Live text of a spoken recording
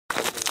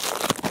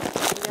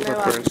no,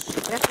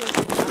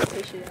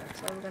 definitely t-shirt,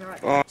 so I'm gonna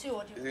write that. Is it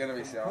gonna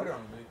be sound?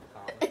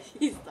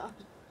 He's done.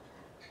 You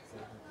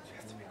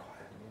have to be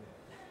quiet.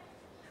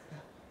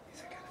 Is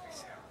it gonna be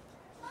sound?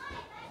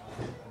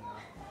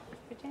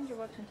 Pretend you're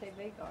watching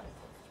TV, guys.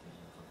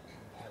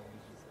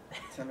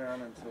 Turn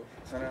around and talk.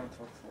 Turn around and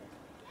talk to them.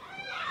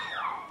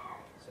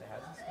 So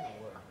how's this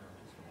gonna work?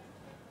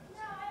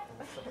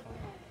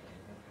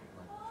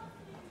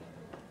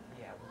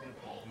 Yeah, we're gonna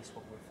put this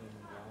what we're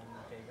filming on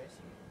TV.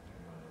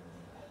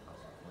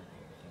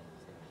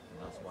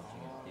 I was watching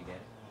it. You get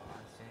it? Oh, I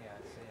see.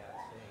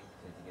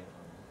 Did you get it?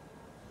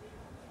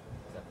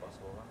 Is that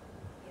possible, right?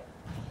 Yeah.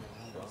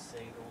 You can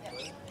see it all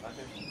through? I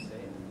think you can see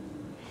it.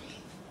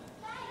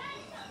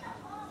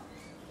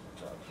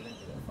 So if you don't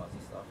do that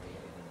fuzzy stuff, you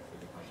get anything through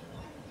the punching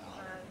line.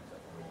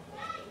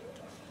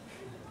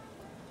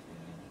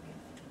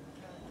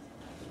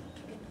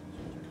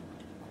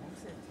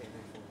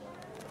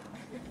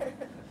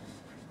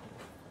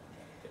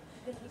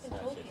 You can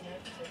talk, you know,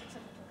 because it's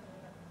something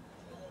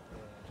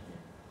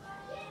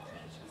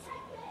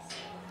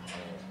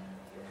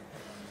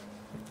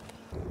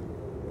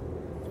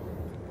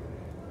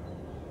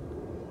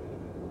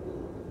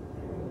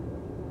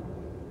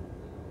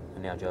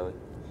And now, Joey.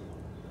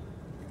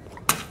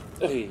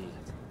 Hey.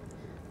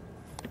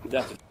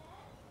 That's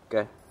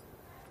Go.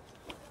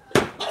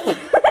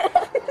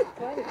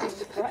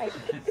 Great.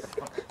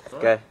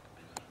 Go.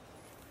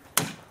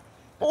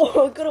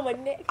 Oh, I got on my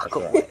neck.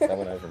 That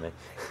went over me.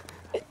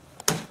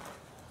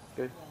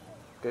 Go.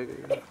 Go.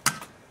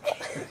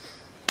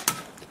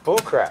 Bull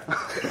crap. keep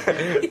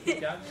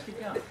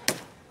going.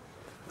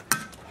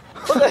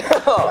 What the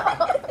hell?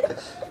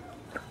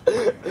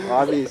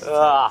 I missed.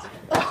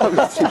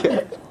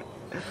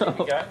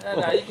 Okay.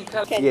 No, you can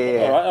tell.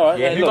 Yeah. All right.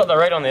 Yeah, Hey, who look. got the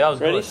red on there? That was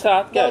Ready? good.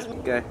 Start. Go.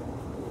 Go.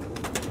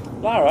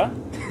 Lara.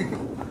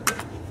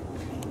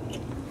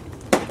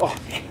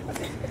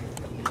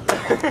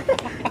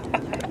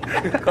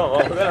 Come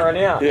on, we're gonna run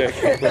out. Yeah.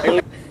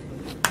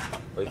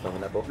 Are you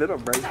filming that ball? They're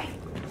not break.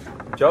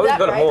 Joey's That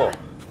got it right? more.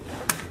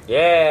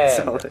 Yeah.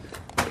 Solid.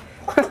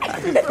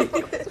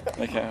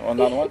 Okay. Well,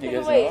 another one. You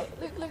guys know Wait,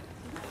 what? look.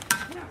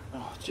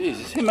 Oh,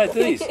 Jesus. Who made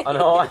these? I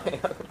know.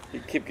 You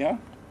keep going.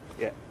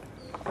 Yeah.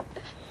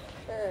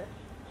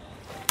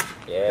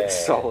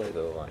 It's solid.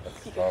 Good one.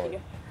 You go, you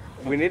go.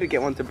 We need to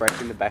get one to break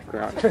in the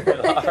background.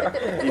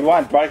 You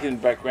won't break it in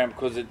the background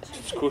because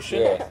it's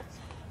cushion. Yeah.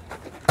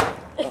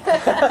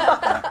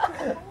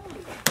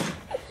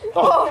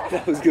 Oh,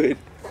 that was good.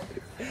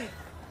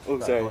 Oh,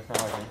 sorry.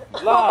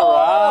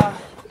 Lara.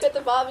 Got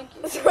the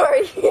barbecue.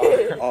 Sorry.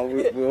 Oh,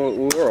 we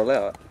were all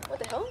out. What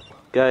the hell?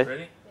 Go.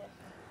 Ready?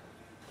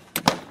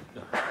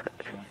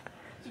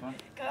 This one.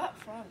 Go up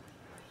front.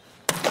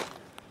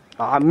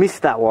 Oh, I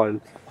missed that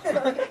one.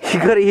 You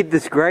gotta hit the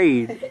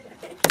screen.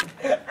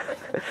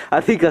 I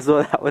think I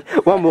saw that one.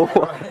 One more.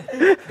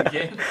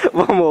 Again.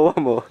 One more.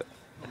 I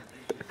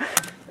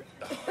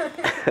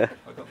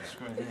got the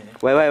screen here.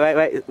 Wait.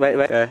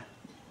 Go.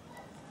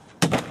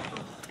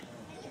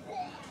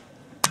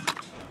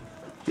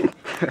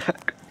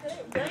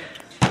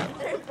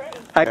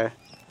 Okay.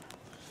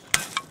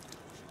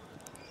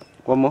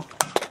 One more.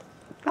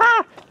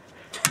 Ah!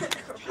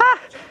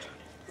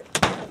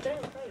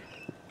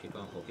 Keep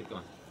going, Paul. Keep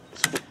going.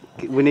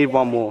 We need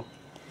one more.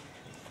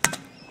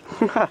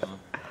 Keep going.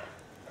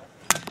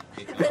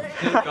 Keep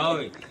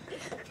going.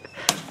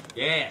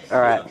 Yeah.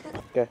 Alright,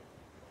 go.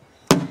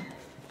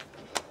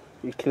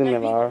 You're killing me,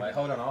 Lara. Wait,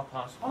 hold on. I'll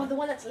pass. Oh, the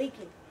one that's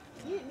leaking.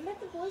 You let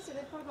the boys do.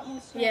 They've probably got more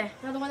strength. Yeah,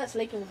 no, the one that's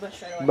leaking will burst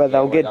straight away. But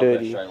they'll get They'll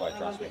dirty. Straight away, They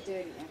trust won't me. get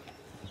dirty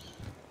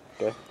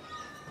then.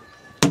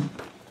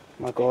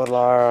 My God,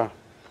 Lara.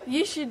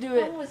 You should do That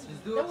it. one was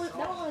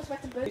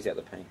about to burst. He's out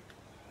the paint.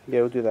 Yeah,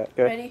 we'll do that.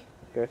 Go. Ready?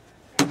 Go.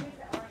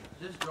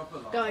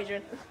 Go,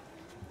 Adrian.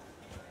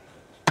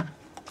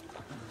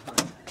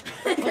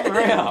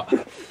 We're out.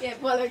 Yeah,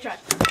 well, let me try.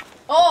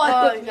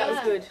 Oh, that was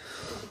good. Did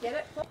you get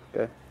it?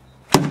 Go.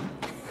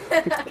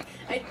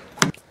 I-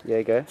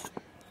 Yeah, go.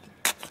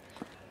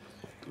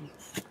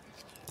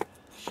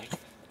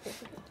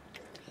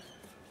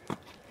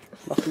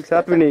 Nothing's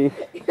happening.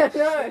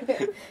 No.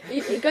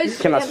 It goes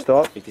Can I straight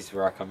stop? I think this is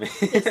where I come in.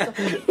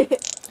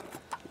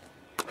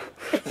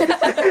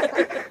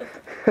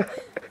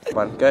 Come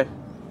on, go.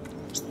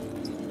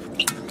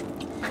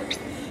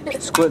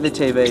 Squirt the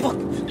TV.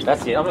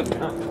 That's it. I'm not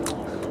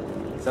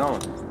going. It's on.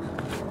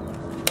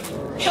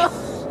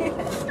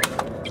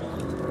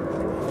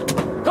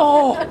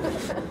 Go!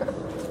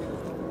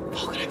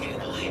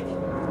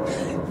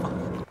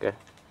 Go.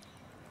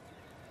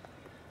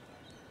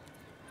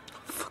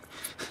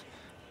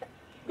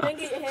 Don't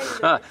get your hands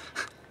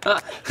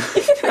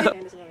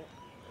in it.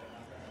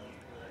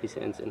 His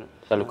hand's in it.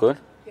 Does that look good?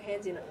 Your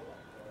hands in it.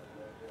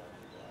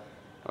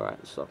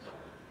 Alright, stop.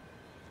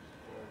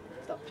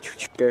 Stop.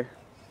 Go.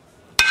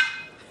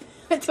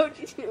 I told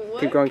you it didn't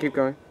work. Keep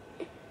going.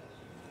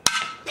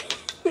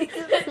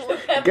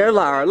 Go,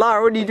 Lara.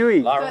 Lara, what are you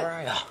doing? Lara, where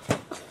are you?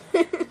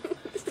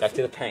 Back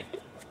to the paint.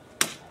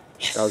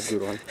 That was a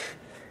good one.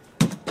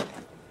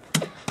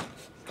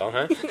 Gone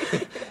home?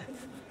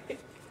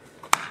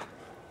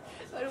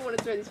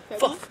 throw this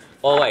pebble. Fuck.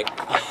 Oh wait.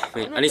 Oh,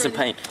 man, I need some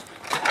paint.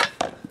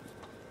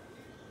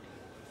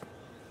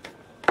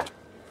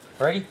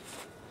 Ready?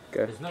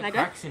 Go. There's no Can I go?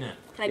 cracks in it.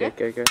 Can I Yeah,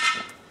 go? go.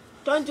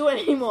 Don't do it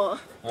anymore.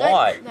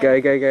 Why? Don't, no.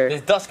 Go, go, go.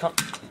 There's dust come.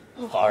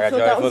 Oh, I thought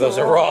that thought there was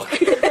a rock.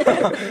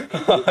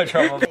 I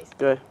dropped my.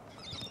 Go.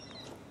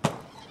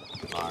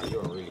 Lara,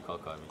 you're really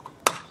cock me.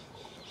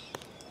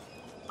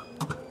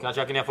 Can I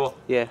chuck in there for?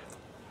 Yeah.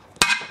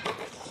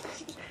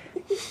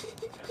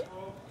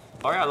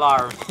 Alright,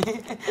 Lara.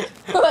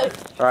 Alright,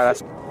 that's.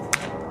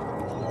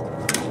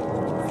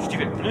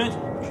 Stupid nerd.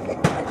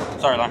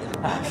 Sorry, Lara.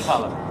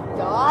 Follow.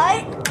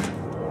 Die.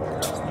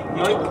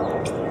 Yoink.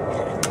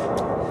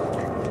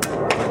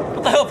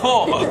 What the hell,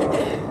 Paul?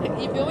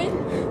 You filming?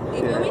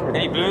 You filming?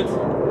 Any balloons?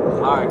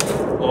 Alright.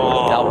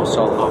 Oh, That was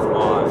solid.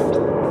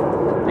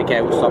 Oh,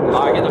 Okay, we'll stop this.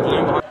 Alright, get the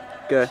balloon behind.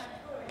 Go.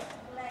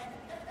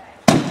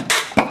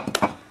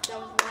 That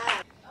was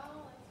mad.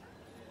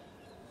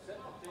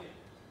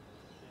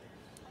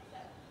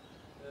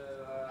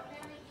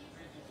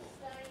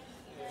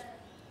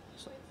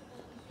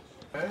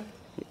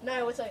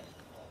 No, what's like?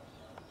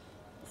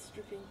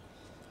 Stripping.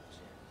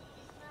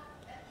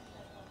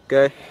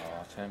 Go.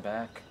 Oh, turn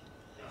back.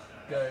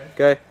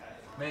 Go.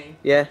 Me?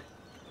 Yeah.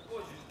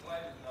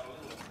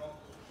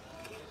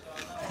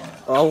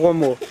 Oh, one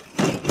more.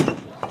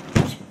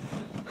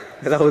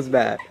 That was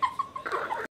bad.